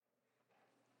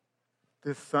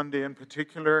This Sunday in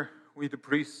particular, we the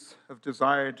priests have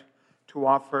desired to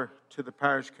offer to the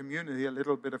parish community a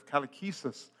little bit of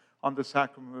catechesis on the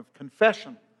sacrament of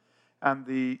confession. And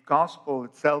the gospel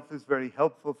itself is very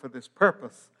helpful for this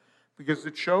purpose because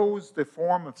it shows the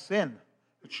form of sin.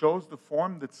 It shows the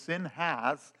form that sin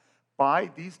has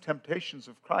by these temptations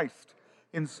of Christ.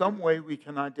 In some way, we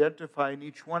can identify in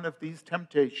each one of these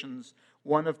temptations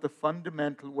one of the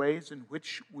fundamental ways in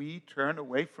which we turn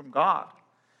away from God.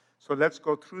 So let's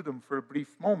go through them for a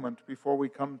brief moment before we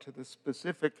come to the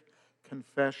specific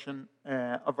confession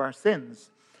of our sins.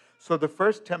 So the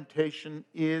first temptation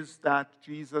is that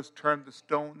Jesus turned the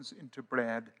stones into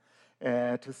bread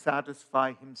to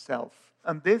satisfy himself.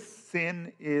 And this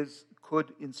sin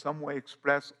could in some way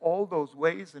express all those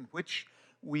ways in which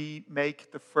we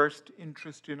make the first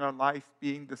interest in our life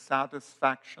being the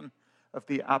satisfaction of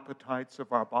the appetites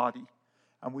of our body.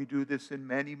 And we do this in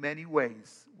many, many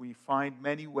ways. We find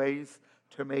many ways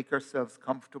to make ourselves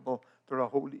comfortable. There are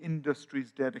whole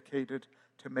industries dedicated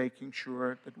to making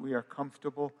sure that we are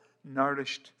comfortable,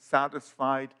 nourished,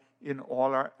 satisfied in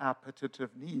all our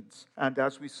appetitive needs. And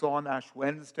as we saw on Ash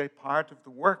Wednesday, part of the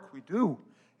work we do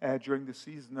during the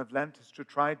season of Lent is to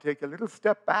try and take a little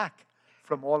step back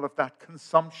from all of that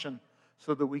consumption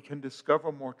so that we can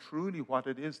discover more truly what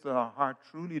it is that our heart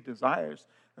truly desires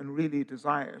and really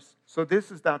desires. So this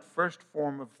is that first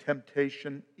form of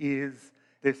temptation, is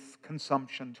this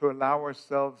consumption, to allow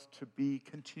ourselves to be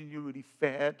continually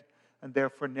fed and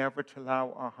therefore never to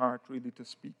allow our heart really to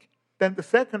speak. Then the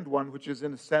second one, which is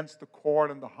in a sense the core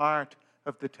and the heart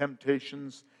of the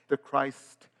temptations that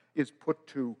Christ is put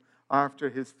to after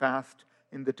his fast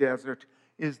in the desert,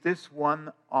 is this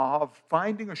one of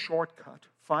finding a shortcut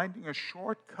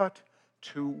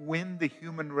to win the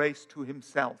human race to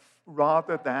himself,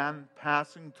 rather than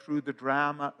passing through the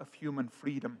drama of human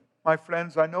freedom. My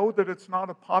friends, I know that it's not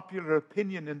a popular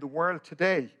opinion in the world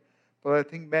today, but I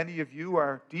think many of you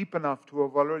are deep enough to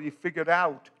have already figured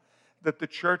out that the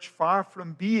church, far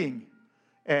from being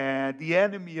the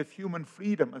enemy of human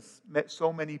freedom, as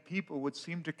so many people would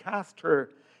seem to cast her,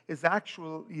 is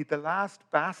actually the last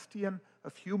bastion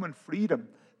of human freedom,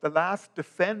 the last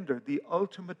defender, the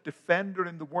ultimate defender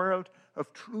in the world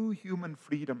of true human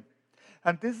freedom.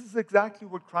 And this is exactly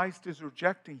what Christ is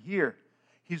rejecting here.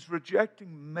 He's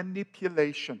rejecting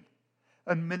manipulation.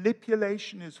 And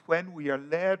manipulation is when we are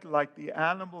led like the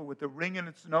animal with the ring in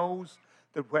its nose,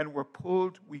 that when we're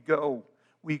pulled, we go.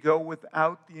 We go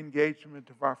without the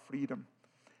engagement of our freedom.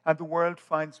 And the world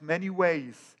finds many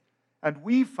ways, and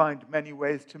we find many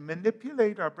ways to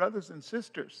manipulate our brothers and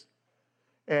sisters.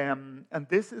 And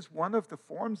this is one of the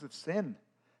forms of sin.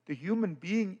 The human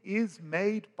being is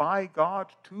made by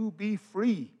God to be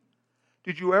free.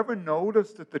 Did you ever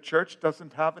notice that the church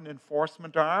doesn't have an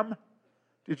enforcement arm?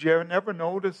 Did you ever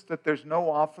notice that there's no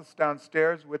office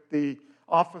downstairs with the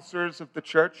officers of the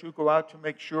church who go out to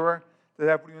make sure that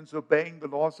everyone's obeying the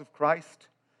laws of Christ?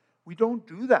 We don't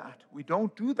do that. We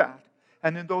don't do that.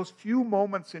 And in those few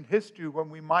moments in history when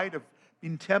we might have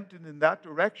been tempted in that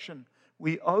direction,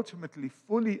 we ultimately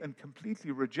fully and completely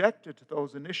rejected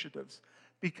those initiatives,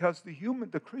 because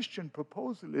the Christian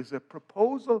proposal is a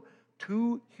proposal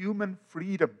to human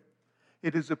freedom.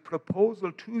 It is a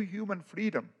proposal to human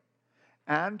freedom.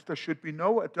 And there should be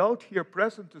no adult here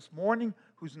present this morning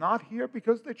who's not here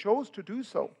because they chose to do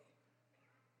so.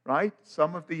 Right?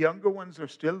 Some of the younger ones are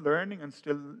still learning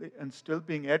and still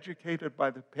being educated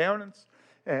by the parents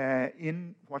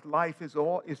in what life is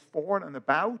for and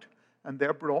about, and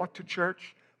they're brought to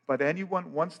church. But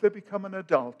anyone, once they become an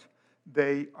adult,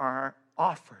 they are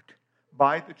offered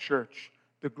by the church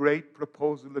the great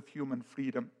proposal of human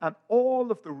freedom. And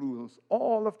all of the rules,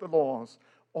 all of the laws,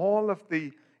 all of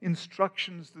the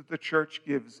instructions that the church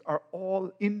gives are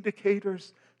all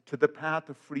indicators to the path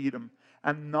of freedom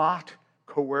and not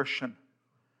coercion.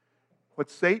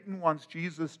 What Satan wants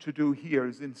Jesus to do here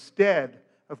is, instead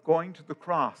of going to the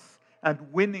cross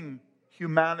and winning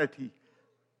humanity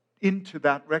into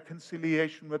that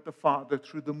reconciliation with the Father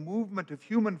through the movement of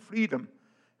human freedom,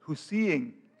 who,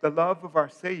 seeing the love of our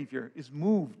Savior, is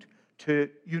moved to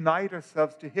unite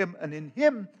ourselves to him and in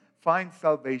him find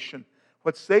salvation.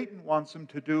 What Satan wants him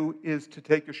to do is to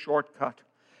take a shortcut.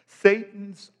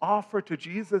 Satan's offer to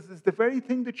Jesus is the very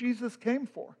thing that Jesus came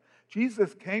for.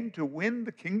 Jesus came to win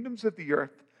the kingdoms of the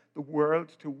earth, the world,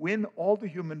 to win all the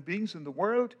human beings in the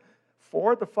world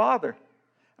for the Father.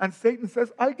 And Satan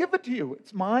says, I'll give it to you.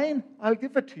 It's mine. I'll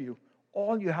give it to you.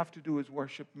 All you have to do is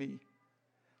worship me.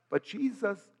 But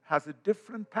Jesus has a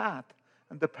different path.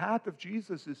 And the path of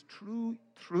Jesus is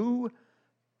through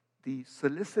the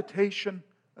solicitation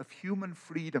of human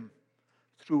freedom,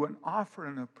 through an offer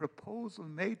and a proposal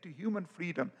made to human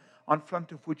freedom, on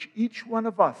front of which each one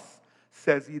of us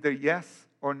says either yes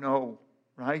or no,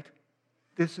 right?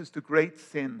 This is the great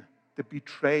sin, the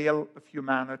betrayal of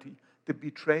humanity, the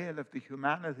betrayal of the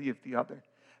humanity of the other.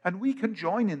 And we can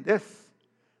join in this.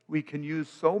 We can use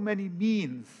so many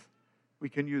means. We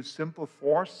can use simple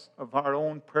force of our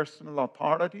own personal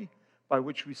authority by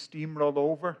which we steamroll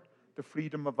over the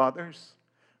freedom of others.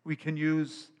 We can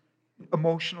use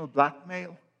emotional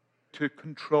blackmail to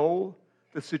control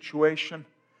the situation.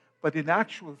 But in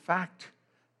actual fact,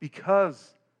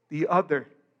 because the other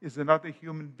is another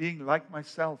human being like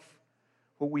myself,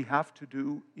 what we have to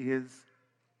do is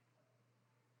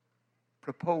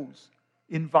propose,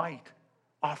 invite,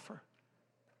 offer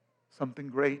something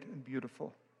great and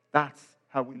beautiful. That's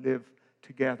how we live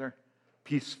together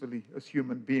peacefully as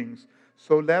human beings.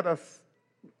 So let us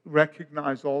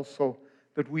recognize also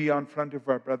that we, in front of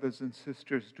our brothers and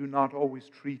sisters, do not always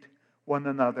treat one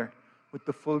another with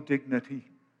the full dignity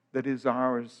that is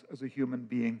ours as a human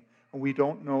being. And we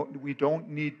don't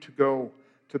need to go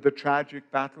to the tragic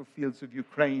battlefields of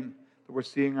Ukraine that we're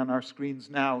seeing on our screens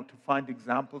now to find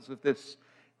examples of this.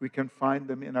 We can find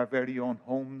them in our very own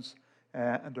homes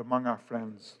and among our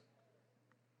friends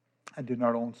and in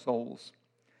our own souls.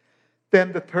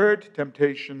 Then the third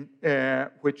temptation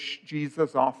which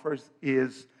Jesus offers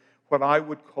is what I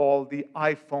would call the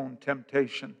iPhone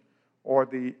temptation or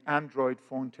the Android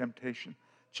phone temptation.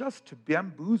 Just to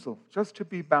bamboozle, just to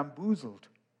be bamboozled.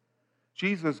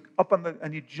 Jesus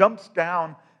and he jumps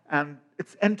down, and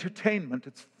it's entertainment,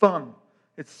 it's fun,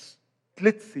 it's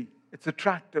glitzy, it's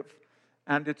attractive,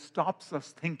 and it stops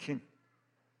us thinking.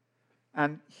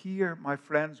 And here, my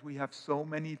friends, we have so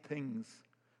many things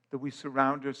that we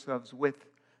surround ourselves with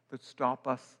that stop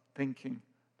us thinking,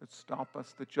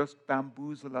 that just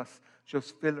bamboozle us,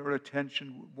 just fill our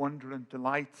attention with wonder and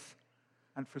delights.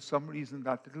 And for some reason,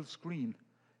 that little screen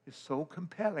is so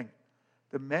compelling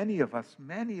that many of us,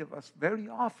 very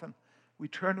often, we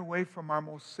turn away from our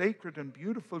most sacred and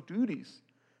beautiful duties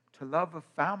to love of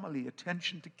family,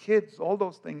 attention to kids, all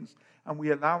those things, and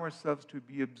we allow ourselves to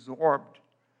be absorbed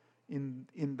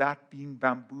in that being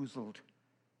bamboozled.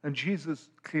 And Jesus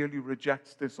clearly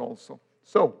rejects this also.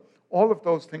 So, all of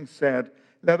those things said,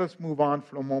 let us move on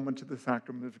for a moment to the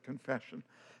sacrament of confession.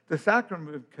 The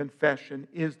sacrament of confession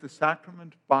is the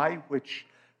sacrament by which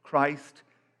Christ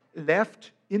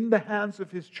left in the hands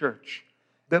of his church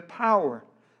the power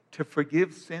to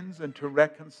forgive sins and to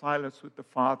reconcile us with the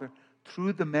Father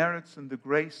through the merits and the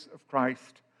grace of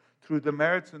Christ, through the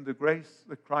merits and the grace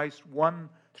that Christ won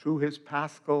through his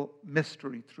paschal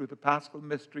mystery,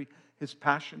 his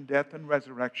passion, death, and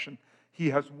resurrection. He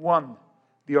has won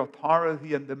the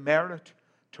authority and the merit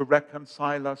to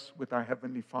reconcile us with our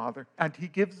Heavenly Father. And he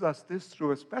gives us this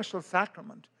through a special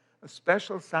sacrament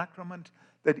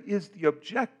that is the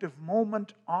objective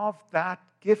moment of that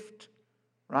gift,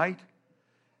 right?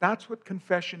 That's what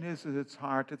confession is at its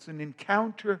heart. It's an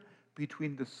encounter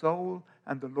between the soul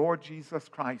and the Lord Jesus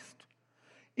Christ.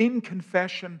 In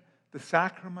confession, the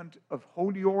sacrament of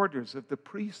holy orders of the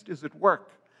priest is at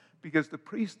work, because the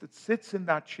priest that sits in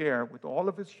that chair with all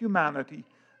of his humanity,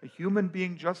 a human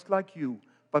being just like you,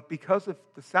 but because of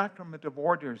the sacrament of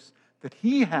orders that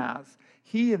he has,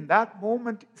 he in that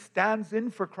moment stands in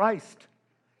for Christ.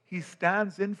 He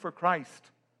stands in for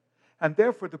Christ. And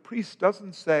therefore the priest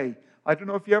doesn't say, I don't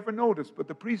know if you ever noticed, but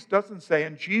the priest doesn't say,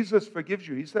 and Jesus forgives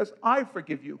you. He says, I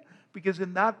forgive you. Because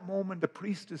in that moment the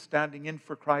priest is standing in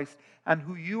for Christ, and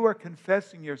who you are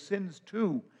confessing your sins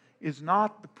to is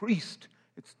not the priest.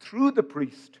 It's through the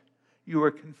priest you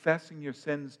are confessing your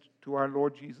sins to our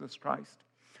Lord Jesus Christ.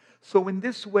 So in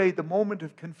this way, the moment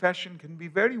of confession can be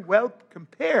very well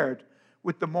compared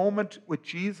with the moment with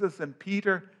Jesus and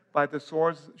Peter by the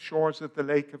shores of the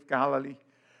Lake of Galilee.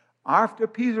 After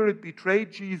Peter had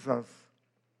betrayed Jesus,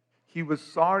 he was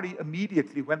sorry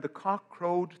immediately. When the cock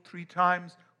crowed 3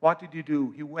 times, what did he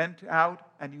do? He went out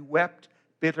and he wept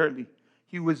bitterly.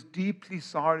 He was deeply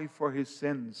sorry for his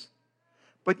sins.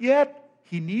 But yet,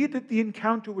 he needed the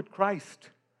encounter with Christ.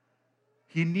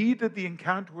 He needed the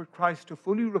encounter with Christ to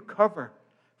fully recover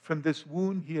from this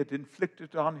wound he had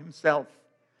inflicted on himself.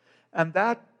 And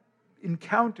that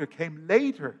encounter came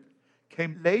later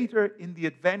in the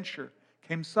adventure,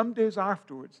 came some days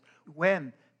afterwards,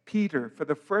 when Peter, for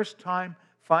the first time,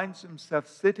 finds himself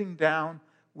sitting down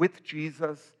with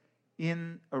Jesus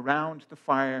around the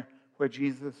fire where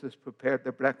Jesus has prepared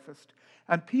the breakfast.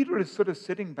 And Peter is sort of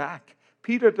sitting back.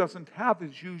 Peter doesn't have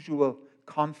his usual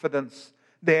confidence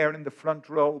there in the front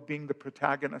row being the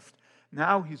protagonist.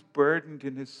 Now he's burdened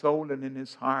in his soul and in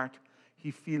his heart.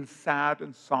 He feels sad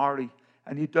and sorry,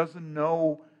 and he doesn't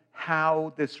know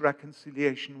how this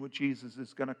reconciliation with Jesus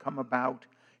is going to come about.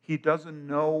 He doesn't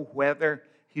know whether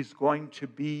he's going to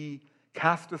be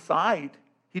cast aside.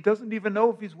 He doesn't even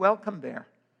know if he's welcome there.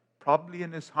 Probably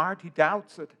in his heart he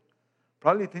doubts it.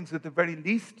 Probably thinks at the very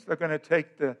least they're going to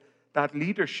take that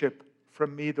leadership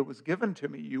from me that was given to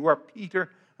me. You are Peter,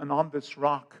 and on this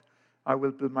rock I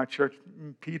will build my church.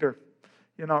 Peter,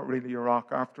 you're not really a rock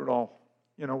after all.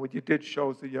 What you did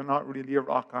shows that you're not really a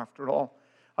rock after all.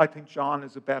 I think John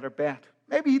is a better bet.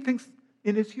 Maybe he thinks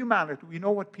in his humanity, we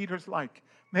know what Peter's like.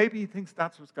 Maybe he thinks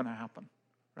that's what's going to happen,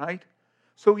 right?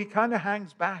 So he kind of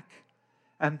hangs back.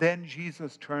 And then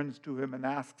Jesus turns to him and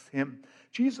asks him.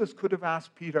 Jesus could have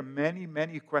asked Peter many,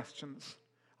 many questions.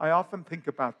 I often think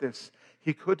about this.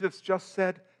 He could have just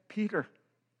said, Peter,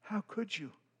 how could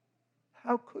you?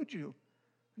 How could you?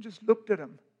 And just looked at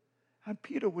him. And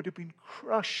Peter would have been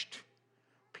crushed.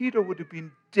 Peter would have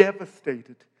been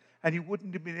devastated. And he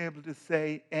wouldn't have been able to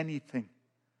say anything,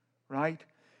 right?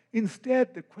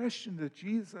 Instead, the question that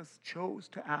Jesus chose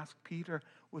to ask Peter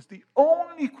was the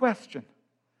only question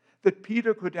that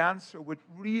Peter could answer with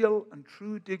real and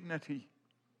true dignity,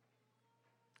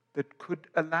 that could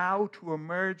allow to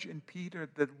emerge in Peter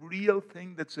the real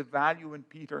thing that's of value in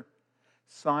Peter.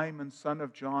 Simon, son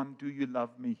of John, do you love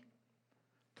me?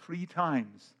 3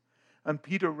 times. And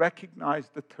Peter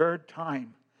recognized the 3rd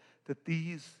time that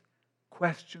these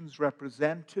questions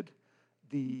represented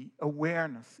the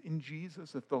awareness in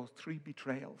Jesus of those 3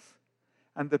 betrayals.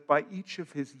 And that by each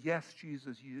of his, yes,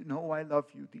 Jesus, you know I love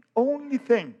you, the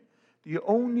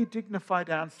only dignified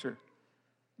answer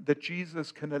that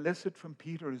Jesus can elicit from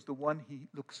Peter is the one he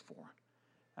looks for.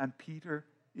 And Peter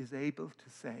is able to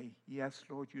say, yes,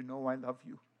 Lord, you know I love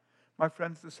you. My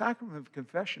friends, the sacrament of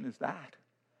confession is that.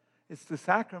 It's the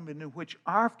sacrament in which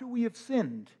after we have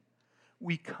sinned,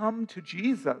 we come to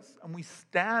Jesus and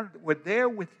we're there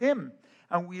with him,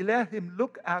 and we let him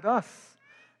look at us,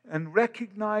 and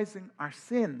recognizing our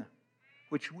sin,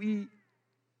 which we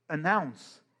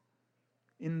announce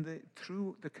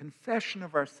through the confession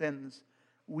of our sins,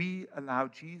 we allow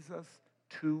Jesus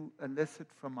to elicit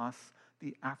from us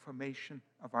the affirmation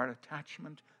of our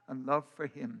attachment and love for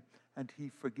him, and he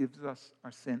forgives us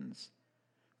our sins.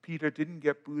 Peter didn't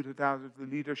get booted out of the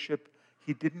leadership.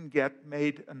 He didn't get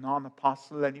made a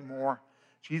non-apostle anymore.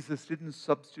 Jesus didn't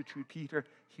substitute Peter.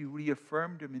 He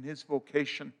reaffirmed him in his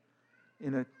vocation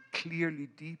in a clearly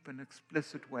deep and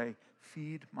explicit way.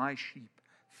 Feed my sheep,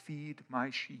 feed my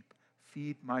sheep,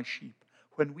 feed my sheep.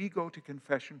 When we go to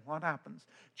confession, what happens?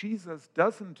 Jesus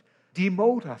doesn't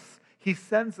demote us. He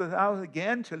sends us out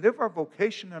again to live our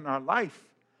vocation in our life.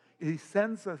 He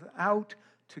sends us out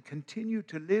to continue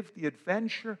to live the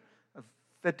adventure of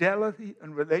fidelity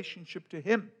and relationship to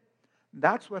him.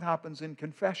 That's what happens in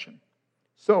confession.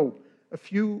 So, a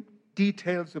few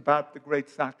details about the great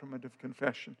sacrament of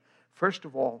confession. First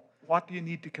of all, what do you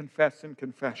need to confess in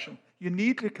confession? You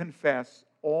need to confess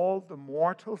all the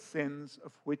mortal sins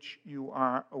of which you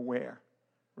are aware,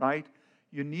 right?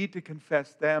 You need to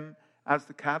confess them, as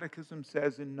the Catechism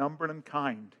says, in number and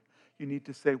kind. You need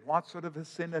to say what sort of a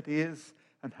sin it is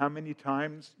and how many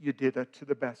times you did it to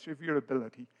the best of your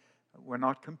ability. We're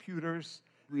not computers.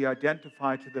 We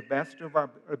identify to the best of our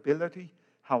ability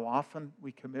how often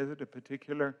we committed a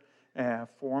particular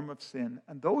form of sin.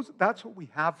 And that's what we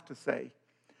have to say.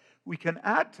 We can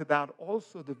add to that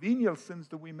also the venial sins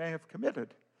that we may have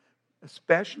committed,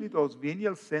 especially those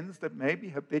venial sins that may be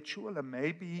habitual and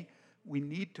maybe we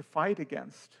need to fight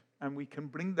against. And we can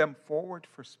bring them forward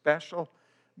for special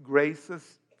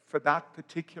graces for that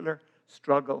particular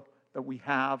struggle that we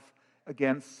have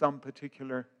against some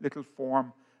particular little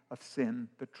form of sin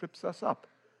that trips us up,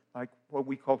 like what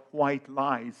we call white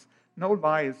lies. No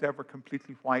lie is ever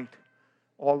completely white.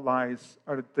 All lies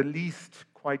are at the least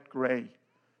quite gray,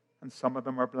 and some of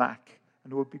them are black.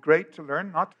 And it would be great to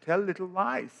learn not to tell little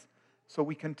lies, so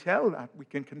we can tell that. We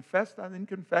can confess that in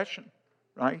confession,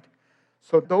 right?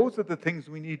 So those are the things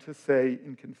we need to say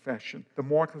in confession. The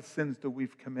mortal sins that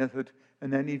we've committed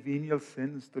and any venial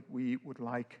sins that we would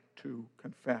like to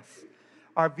confess.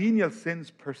 Our venial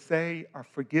sins per se are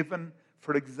forgiven,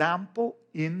 for example,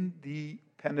 in the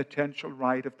penitential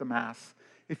rite of the Mass.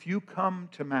 If you come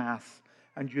to Mass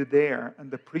and you're there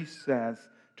and the priest says,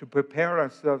 to prepare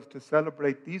ourselves to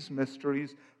celebrate these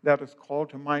mysteries, let us call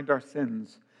to mind our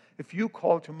sins. If you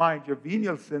call to mind your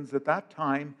venial sins at that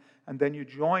time, and then you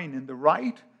join in the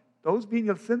rite, those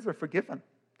venial sins are forgiven.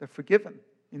 They're forgiven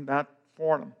in that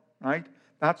form, right?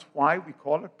 That's why we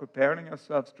call it preparing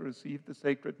ourselves to receive the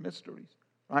sacred mysteries,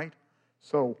 right?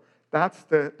 So that's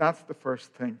the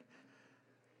first thing.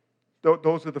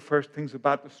 Those are the first things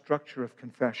about the structure of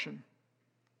confession.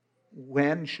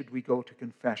 When should we go to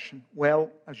confession? Well,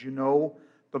 as you know,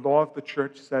 the law of the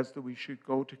church says that we should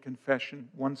go to confession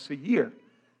once a year.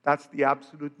 That's the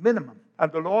absolute minimum.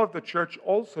 And the law of the church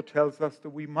also tells us that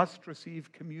we must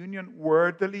receive communion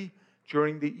worthily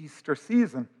during the Easter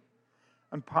season.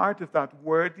 And part of that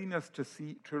worthiness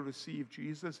to receive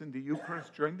Jesus in the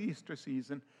Eucharist during the Easter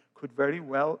season could very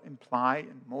well imply,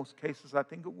 in most cases I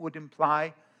think it would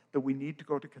imply, that we need to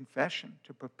go to confession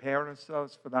to prepare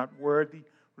ourselves for that worthy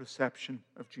reception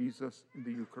of Jesus in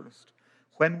the Eucharist.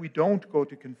 When we don't go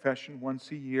to confession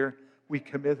once a year, we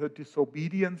commit a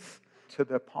disobedience to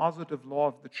the positive law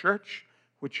of the church,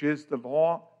 which is the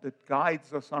law that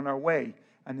guides us on our way.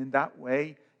 And in that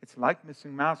way, it's like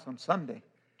missing Mass on Sunday.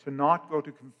 To not go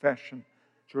to confession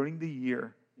during the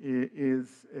year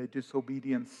is a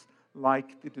disobedience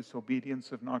like the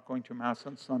disobedience of not going to Mass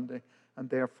on Sunday. And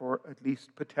therefore, at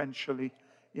least potentially,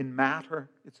 in matter,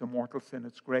 it's a mortal sin,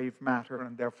 it's grave matter,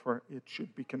 and therefore it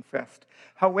should be confessed.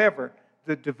 However,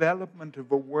 the development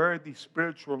of a worthy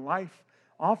spiritual life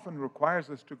often requires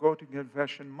us to go to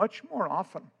confession much more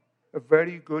often. A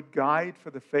very good guide for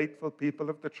the faithful people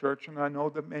of the church, and I know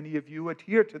that many of you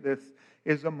adhere to this,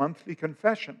 is a monthly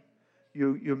confession.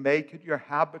 You make it your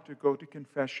habit to go to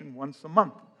confession once a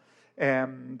month.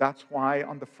 That's why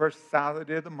on the first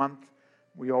Saturday of the month,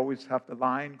 we always have the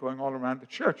line going all around the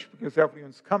church because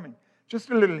everyone's coming. Just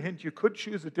a little hint, you could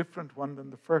choose a different one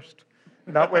than the first.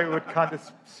 And that way it would kind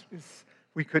of,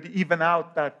 we could even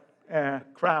out that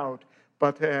crowd.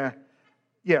 But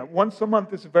once a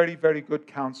month is a very, very good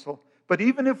counsel. But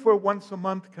even if we're once a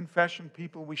month confession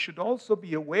people, we should also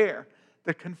be aware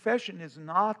that confession is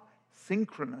not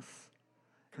synchronous.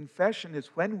 Confession is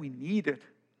when we need it.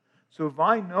 So if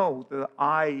I know that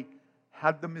I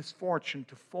had the misfortune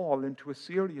to fall into a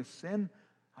serious sin,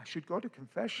 I should go to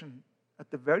confession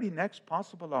at the very next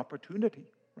possible opportunity,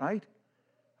 right?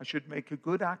 I should make a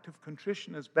good act of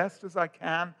contrition as best as I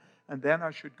can, and then I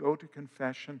should go to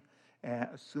confession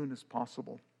as soon as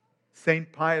possible.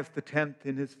 St. Pius X,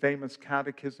 in his famous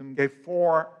catechism, gave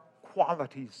 4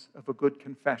 qualities of a good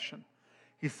confession.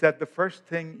 He said the first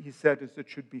thing he said is it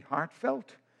should be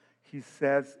heartfelt. He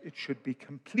says it should be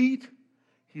complete.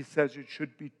 He says it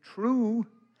should be true.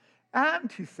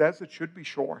 And he says it should be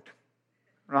short.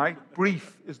 Right?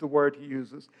 Brief is the word he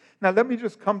uses. Now let me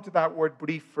just come to that word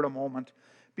brief for a moment,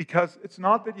 because it's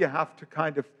not that you have to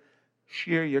kind of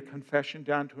shear your confession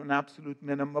down to an absolute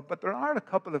minimum, but there are a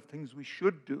couple of things we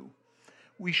should do.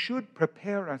 We should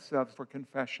prepare ourselves for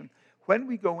confession. When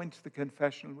we go into the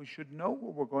confessional, we should know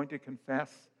what we're going to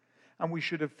confess, and we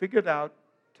should have figured out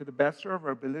to the best of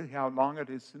our ability how long it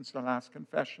is since the last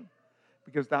confession,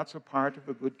 because that's a part of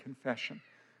a good confession.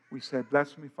 We say,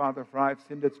 bless me, Father, for I've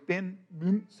sinned. It's been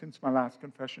since my last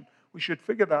confession. We should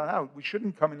figure that out. We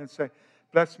shouldn't come in and say,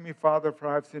 bless me, Father, for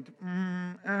I've sinned.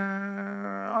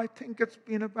 I think it's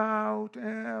been about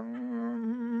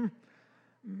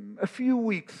a few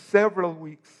weeks, several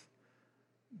weeks.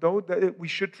 Though we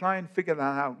should try and figure that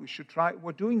out.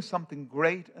 We're doing something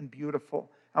great and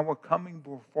beautiful, and we're coming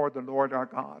before the Lord our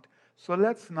God. So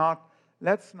let's not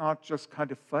just kind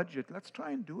of fudge it. Let's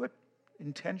try and do it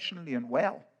intentionally and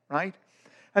well, right?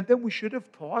 And then we should have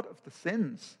thought of the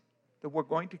sins that we're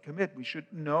going to commit. We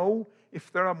should know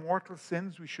if there are mortal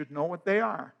sins, we should know what they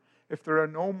are. If there are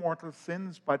no mortal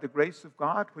sins by the grace of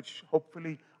God, which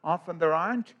hopefully often there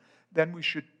aren't, then we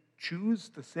should choose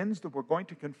the sins that we're going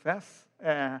to confess,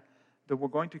 in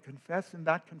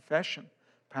that confession.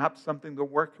 Perhaps something that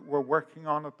we're working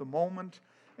on at the moment,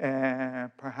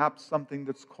 perhaps something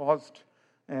that's caused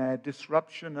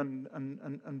disruption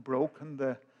and broken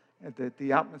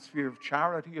the atmosphere of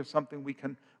charity, or something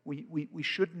we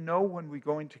should know when we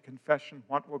go into confession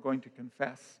what we're going to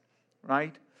confess,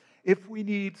 right? If we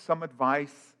need some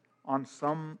advice on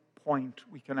some point,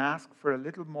 we can ask for a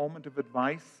little moment of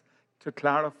advice to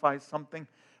clarify something,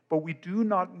 but we do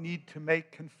not need to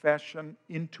make confession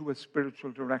into a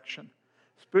spiritual direction.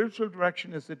 Spiritual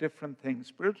direction is a different thing.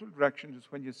 Spiritual direction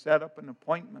is when you set up an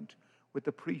appointment with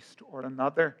a priest or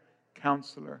another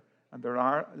counselor, and there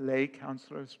are lay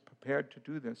counselors prepared to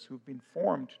do this, who've been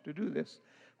formed to do this.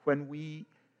 When we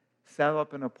set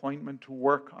up an appointment to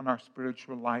work on our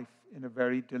spiritual life in a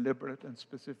very deliberate and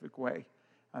specific way.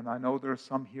 And I know there are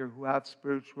some here who have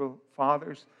spiritual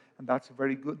fathers, and that's a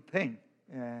very good thing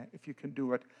if you can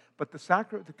do it. But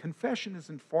the confession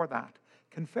isn't for that.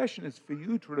 Confession is for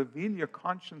you to reveal your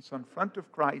conscience in front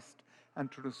of Christ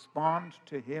and to respond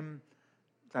to Him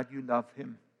that you love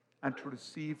Him and to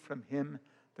receive from Him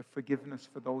the forgiveness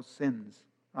for those sins,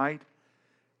 right?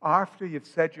 After you've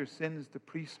said your sins, the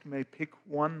priest may pick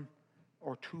 1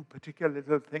 or 2 particular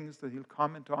little things that he'll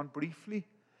comment on briefly,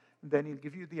 And then he'll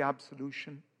give you the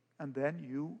absolution, and then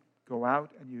you go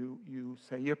out and you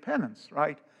say your penance,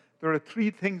 right? There are 3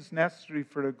 things necessary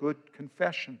for a good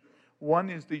confession. One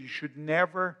is that you should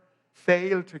never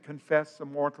fail to confess a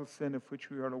mortal sin of which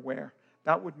we are aware.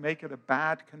 That would make it a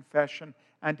bad confession,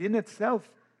 and in itself,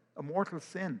 a mortal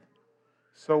sin.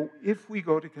 So if we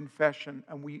go to confession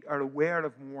and we are aware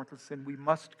of mortal sin, we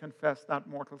must confess that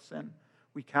mortal sin.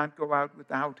 We can't go out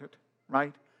without it,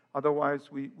 right? Otherwise,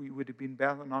 we would have been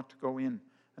better not to go in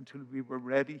until we were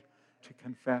ready to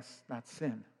confess that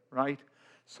sin, right?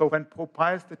 So when Pope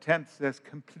Pius X says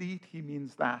complete, he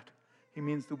means that. He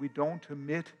means that we don't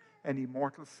omit any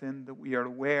mortal sin, that we are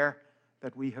aware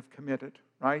that we have committed,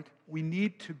 right? We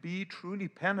need to be truly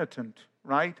penitent,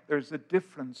 right? There's a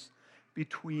difference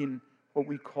between what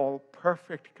we call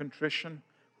perfect contrition,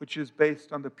 which is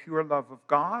based on the pure love of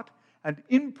God, and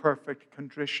imperfect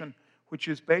contrition, which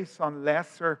is based on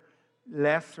lesser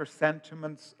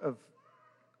sentiments of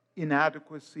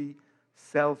inadequacy,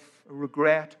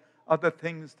 self-regret, other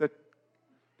things that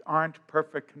aren't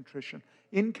perfect contrition.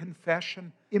 In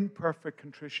confession, imperfect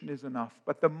contrition is enough,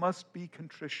 but there must be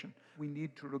contrition. We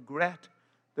need to regret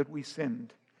that we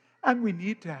sinned. And we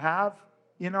need to have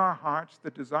in our hearts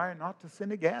the desire not to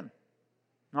sin again,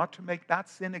 not to make that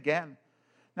sin again.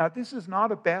 Now, this is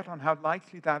not a bet on how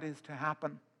likely that is to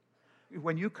happen.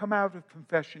 When you come out of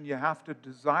confession, you have to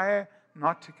desire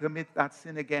not to commit that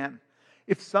sin again.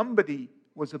 If somebody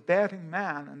was a betting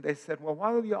man and they said, well,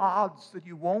 what are the odds that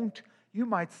you won't? You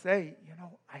might say,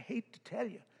 I hate to tell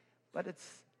you, but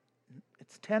it's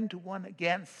 10 to 1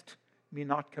 against me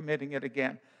not committing it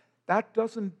again. That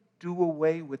doesn't do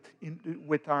away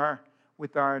with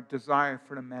our desire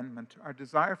for amendment. Our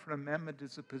desire for amendment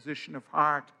is a position of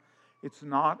heart. It's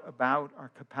not about our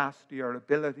capacity, our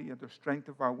ability, or the strength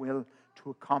of our will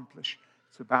to accomplish.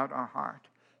 It's about our heart.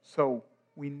 So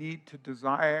we need to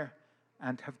desire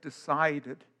and have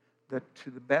decided that to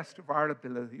the best of our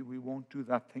ability, we won't do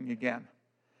that thing again.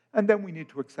 And then we need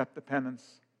to accept the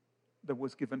penance that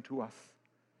was given to us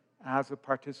as a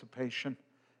participation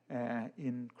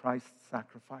in Christ's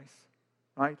sacrifice,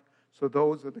 right? So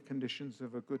those are the conditions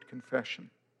of a good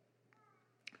confession.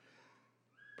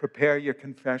 Prepare your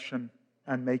confession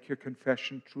and make your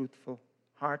confession truthful,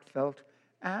 heartfelt,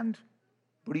 and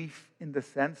brief in the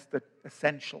sense that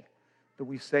essential, that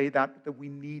we say that we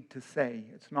need to say.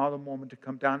 It's not a moment to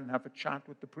come down and have a chat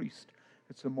with the priest.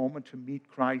 It's a moment to meet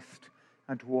Christ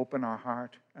and to open our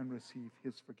heart and receive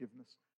his forgiveness.